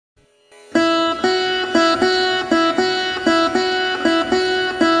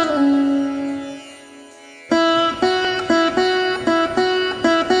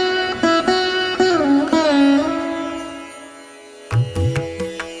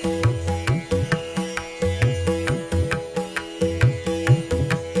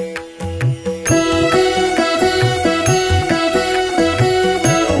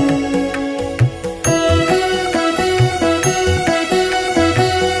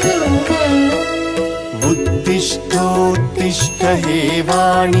उत्तिष्ठ हे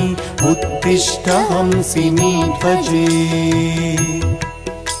वाणी उत्तिष्ठ हंसिनी ध्वजे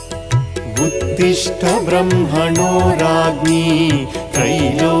उत्तिष्ठ ब्रह्मणो राज्ञी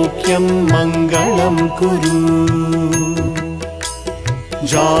त्रैलोक्यं मङ्गलं कुरु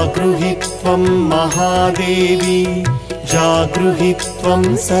जागृहि त्वं महादेवी जागृहि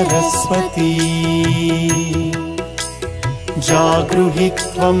त्वं सरस्वती जागृहि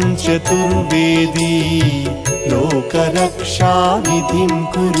त्वं चतुर्वेदी लोकरक्षाविधिं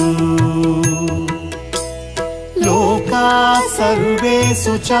कुरु लोकाः सर्वे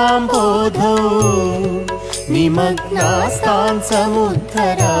शुचाम्बोधौ निमग्नास्तान्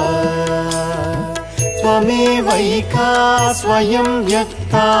समुद्धर त्वमेवैका स्वयं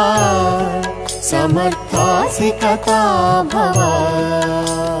व्यक्ता समर्थासि कथा भव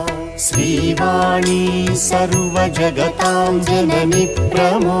श्रीवाणी सर्वजगतां जननि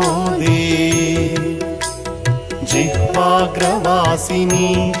प्रमोदे जिह्वाग्रवासिनी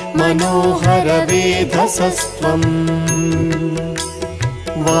मनोहर वेधसस्त्वम्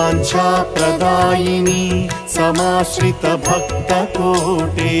वाञ्छाप्रदायिनी समाश्रित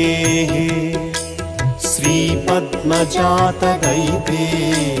भक्तकोटेः श्रीपद्मजातदैते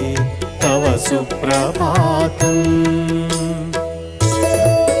तव सुप्रभातम्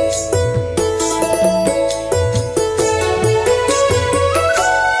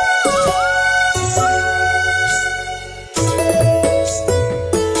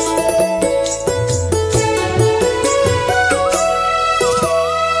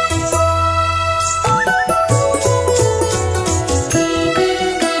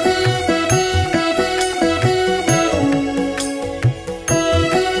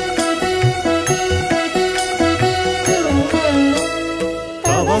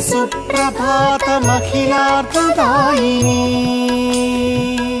सुप्रभातमखिलार्थदायिनी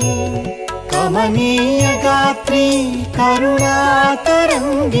कमनीय गात्री करुणातरङ्गिणी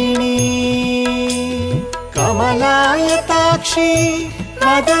कमलायताक्षी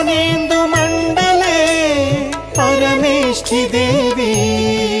मदनेन्दुमण्डले परमेष्ठि देवी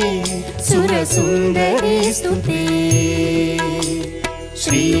सुरसुन्दरी स्तुते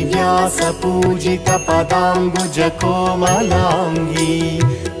श्रीव्यासपूजित पदाम्बुज कोमलाङ्गी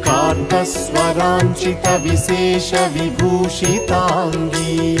कार्तस्वराञ्चित विशेष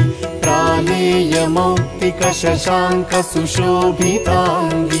विभूषिताङ्गी प्रालेय मौक्तिक शशाङ्क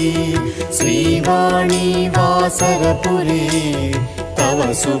सुशोभिताङ्गी श्रीवाणी वासरपुरे तव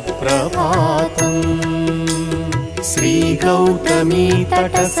सुप्रभातम् श्रीगौतमी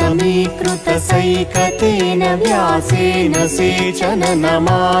तटसमीकृत सैकतेन व्यासेन सेचन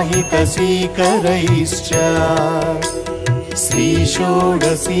नमाहित श्रीकरैश्च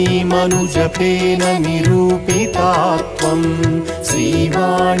श्रीषोडशी मनुजपेन निरूपिता त्वं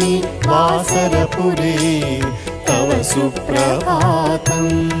श्रीवाणी वासरपुरे तव सुप्रभातम्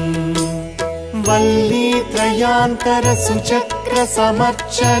वल्लीत्रयान्तर सुचक्र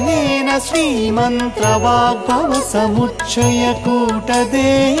समर्चनेन श्रीमन्त्रवाग्भव समुच्चय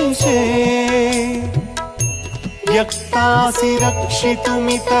कूटदेशे व्यक्तासि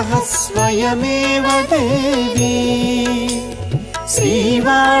रक्षितुमितः स्वयमेव देवी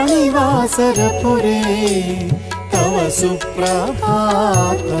श्रीवाणी वासरपुरे तव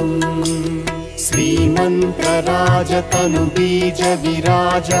सुप्रभातम् श्रीमन्त्रराजतनुबीज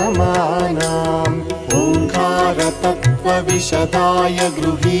विराजमानाम् ओङ्कारतत्त्वविशदाय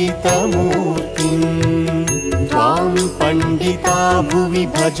गृहीतमूर्तिम् त्वां पण्डिता भुवि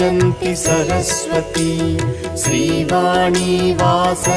भजन्ति सरस्वती श्रीवाणी वास